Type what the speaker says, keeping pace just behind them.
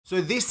So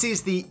this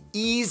is the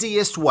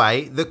easiest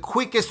way, the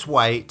quickest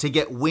way to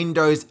get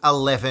Windows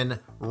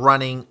 11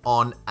 running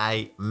on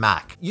a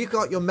Mac. You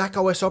got your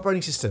macOS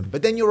operating system,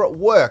 but then you're at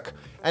work,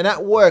 and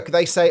at work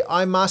they say,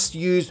 I must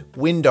use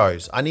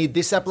Windows. I need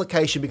this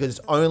application because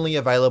it's only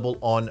available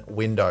on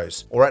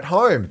Windows. Or at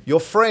home, your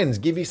friends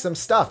give you some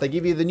stuff. They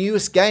give you the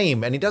newest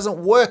game and it doesn't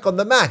work on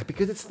the Mac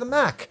because it's the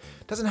Mac.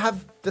 It doesn't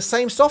have the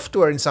same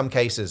software in some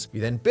cases.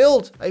 You then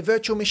build a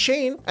virtual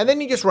machine and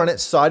then you just run it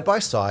side by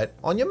side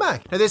on your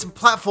Mac. Now there's a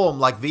platform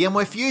like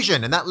VMware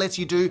Fusion, and that lets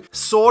you do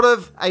sort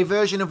of a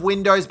version of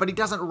Windows, but it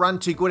doesn't run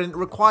too good and it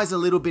requires a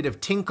little bit of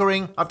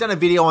tinkering. I've done a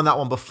video on that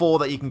one before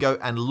that you can go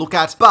and look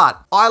at,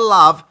 but I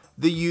love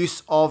the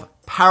use of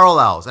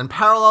Parallels. And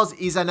Parallels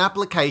is an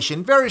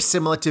application very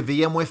similar to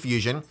VMware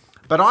Fusion,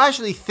 but I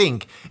actually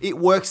think it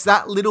works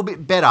that little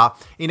bit better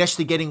in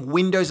actually getting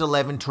Windows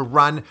 11 to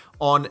run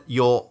on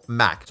your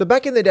Mac. So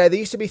back in the day, there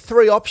used to be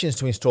 3 options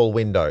to install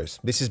Windows.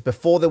 This is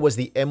before there was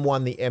the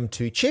M1, the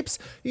M2 chips.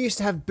 You used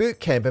to have Boot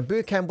Camp, and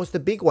Boot Camp was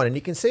the big one. And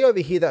you can see over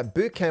here that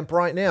Boot Camp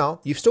right now,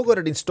 you've still got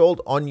it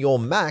installed on your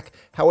Mac.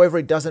 However,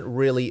 it doesn't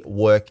really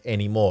work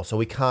anymore. So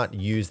we can't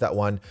use that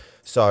one.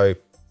 So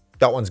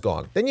that one's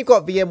gone. Then you've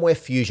got VMware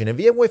Fusion, and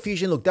VMware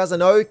Fusion, look, does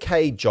an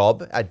okay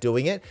job at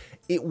doing it.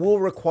 It will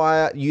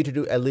require you to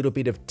do a little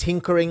bit of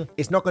tinkering.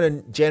 It's not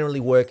going to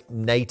generally work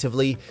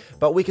natively,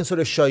 but we can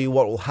sort of show you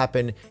what will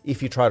happen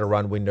if you try to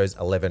run Windows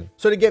 11.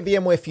 So to get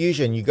VMware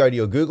Fusion, you go to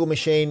your Google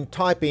machine,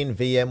 type in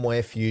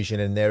VMware Fusion,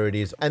 and there it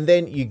is. And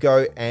then you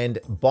go and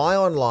buy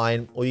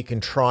online, or you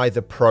can try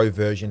the Pro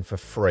version for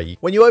free.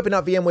 When you open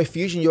up VMware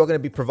Fusion, you're going to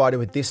be provided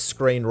with this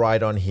screen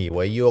right on here,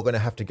 where you're going to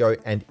have to go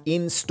and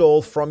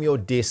install from your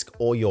disk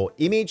or your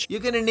image.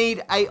 You're going to need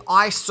a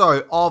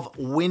ISO of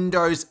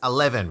Windows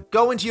 11.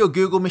 Go into your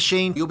Google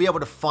machine, you'll be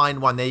able to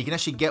find one there. You can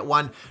actually get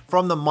one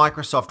from the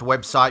Microsoft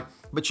website,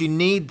 but you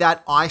need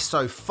that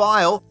ISO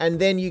file, and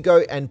then you go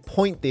and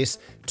point this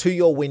to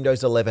your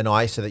Windows 11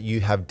 ISO that you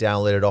have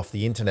downloaded off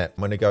the internet.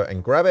 I'm going to go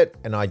and grab it,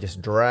 and I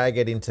just drag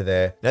it into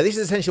there. Now this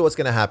is essentially what's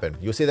going to happen.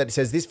 You'll see that it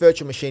says this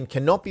virtual machine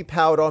cannot be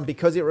powered on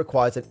because it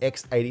requires an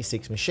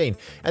x86 machine.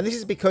 And this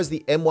is because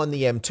the M1,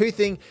 the M2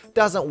 thing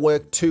doesn't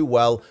work too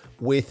well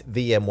with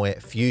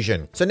VMware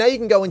Fusion. So now you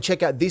can go and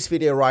check out this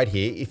video right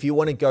here if you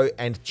want to go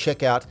and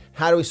check out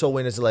how to install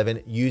Windows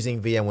 11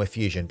 using VMware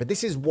Fusion. But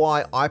this is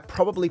why I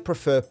probably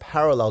prefer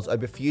Parallels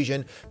over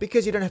Fusion,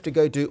 because you don't have to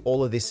go do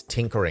all of this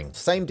tinkering.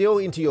 Same deal,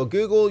 into your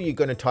Google, you're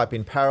going to type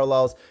in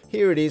Parallels.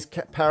 Here it is,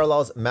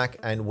 Parallels, Mac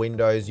and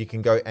Windows. You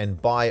can go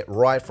and buy it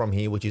right from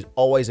here, which is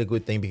always a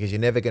good thing because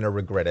you're never going to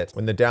regret it.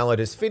 When the download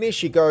is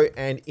finished, you go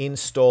and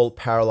install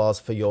Parallels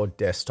for your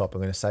desktop.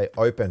 I'm going to say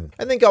open,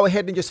 and then go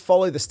ahead and just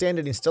follow the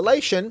standard installation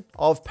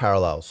of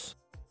Parallels.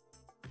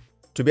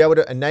 To be able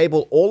to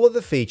enable all of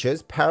the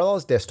features,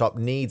 Parallels Desktop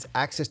needs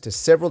access to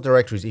several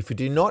directories. If you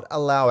do not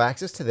allow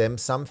access to them,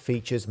 some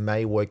features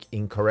may work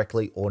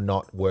incorrectly or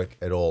not work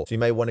at all. So you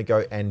may want to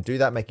go and do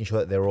that, making sure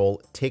that they're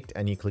all ticked,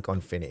 and you click on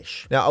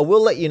finish. Now, I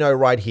will let you know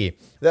right here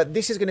that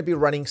this is going to be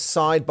running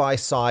side by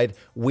side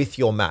with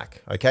your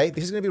Mac, okay?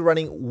 This is going to be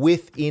running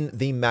within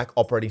the Mac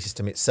operating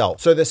system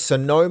itself. So the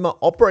Sonoma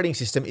operating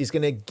system is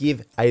going to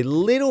give a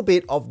little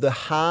bit of the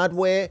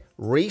hardware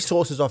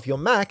resources off your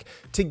Mac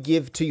to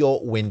give to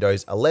your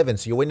Windows 11.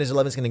 So your Windows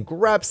 11 is going to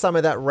grab some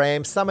of that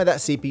RAM, some of that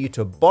CPU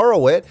to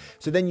borrow it.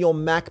 So then your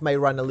Mac may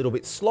run a little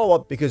bit slower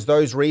because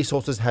those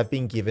resources have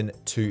been given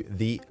to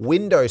the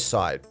Windows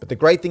side. But the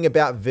great thing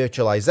about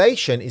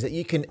virtualization is that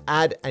you can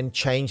add and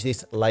change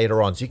this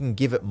later on. So you can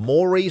give it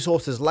more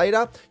resources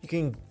later. You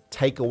can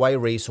take away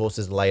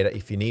resources later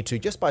if you need to.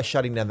 Just by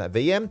shutting down that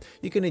VM,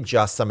 you can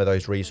adjust some of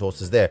those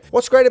resources there.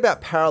 What's great about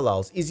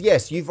Parallels is,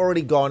 yes, you've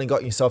already gone and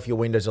got yourself your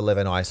Windows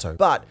 11 ISO,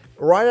 but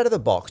right out of the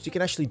box, you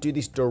can actually do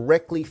this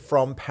directly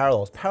from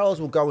Parallels.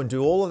 Parallels will go and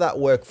do all of that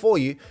work for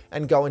you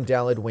and go and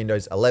download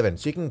Windows 11.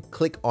 So you can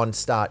click on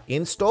Start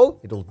Install,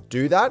 it'll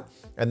do that.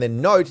 And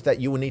then note that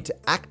you will need to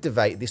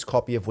activate this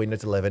copy of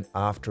Windows 11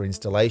 after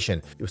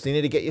installation. You'll still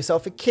need to get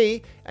yourself a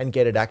key and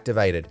get it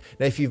activated.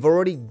 Now, if you've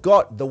already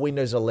got the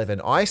Windows 11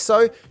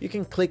 ISO, you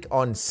can click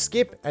on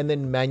Skip and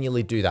then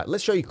manually do that.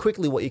 Let's show you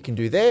quickly what you can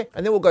do there,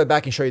 and then we'll go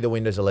back and show you the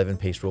Windows 11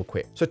 piece real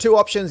quick. So 2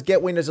 options,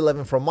 get Windows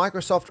 11 from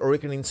Microsoft, or you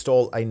can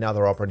install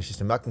another operating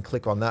system. I can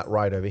click on that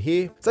right over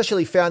here. It's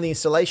actually found the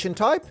installation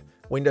type,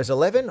 Windows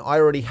 11. I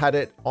already had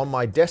it on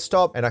my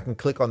desktop, and I can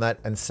click on that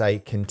and say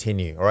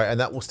continue. All right, and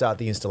that will start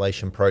the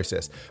installation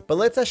process. But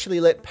let's actually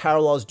let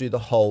Parallels do the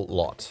whole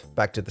lot.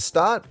 Back to the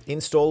start,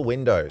 install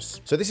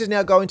Windows. So this is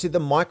now going to the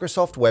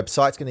Microsoft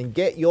website. It's going to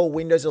get your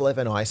Windows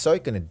 11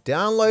 ISO, going to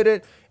download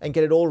it and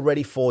get it all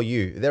ready for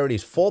you. There it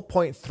is,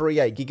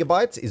 4.38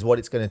 gigabytes is what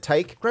it's going to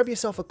take. Grab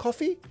yourself a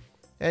coffee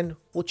and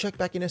we'll check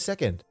back in a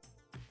second.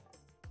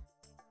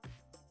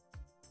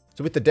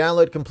 So with the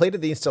download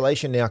completed, the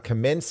installation now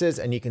commences,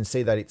 and you can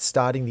see that it's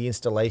starting the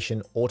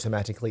installation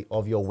automatically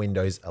of your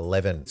Windows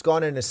 11. It's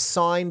gone and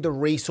assigned the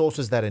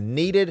resources that are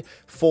needed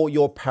for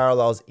your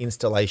Parallels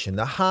installation.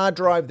 The hard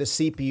drive, the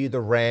CPU,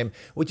 the RAM,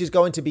 which is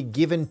going to be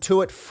given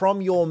to it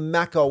from your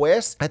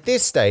macOS. At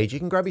this stage, you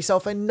can grab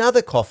yourself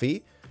another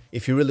coffee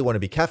if you really want to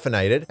be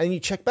caffeinated, and you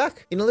check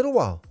back in a little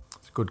while.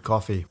 It's good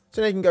coffee.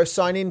 So now you can go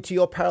sign into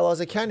your Parallels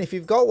account if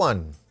you've got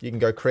one. You can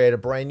go create a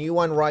brand new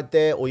one right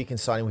there, or you can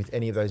sign in with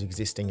any of those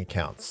existing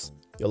accounts.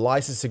 Your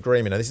license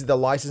agreement. Now this is the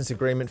license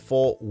agreement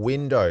for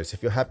Windows.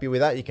 If you're happy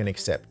with that, you can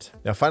accept.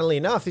 Now, funnily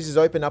enough, this has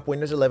opened up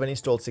Windows 11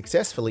 installed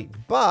successfully,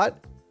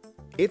 but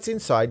it's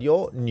inside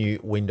your new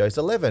Windows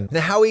 11.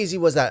 Now, how easy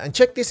was that? And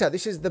check this out.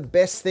 This is the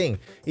best thing,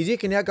 is you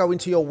can now go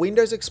into your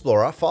Windows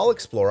Explorer, File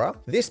Explorer,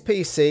 this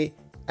PC,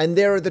 and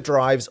there are the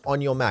drives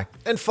on your Mac.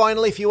 And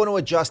finally, if you want to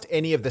adjust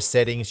any of the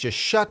settings, just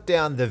shut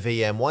down the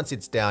VM. Once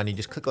it's down, you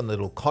just click on the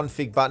little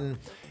config button,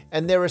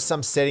 and there are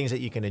some settings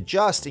that you can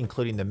adjust,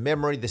 including the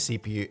memory, the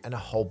CPU, and a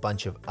whole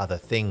bunch of other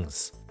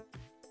things.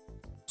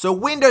 So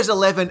Windows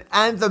 11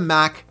 and the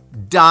Mac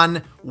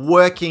done,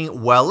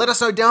 working well. Let us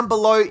know down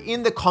below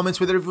in the comments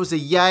whether it was a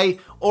yay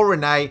or a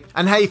nay.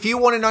 And hey, if you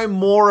want to know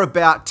more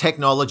about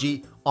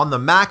technology on the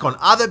Mac, on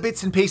other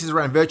bits and pieces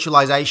around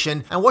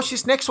virtualization, and watch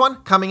this next one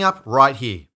coming up right here.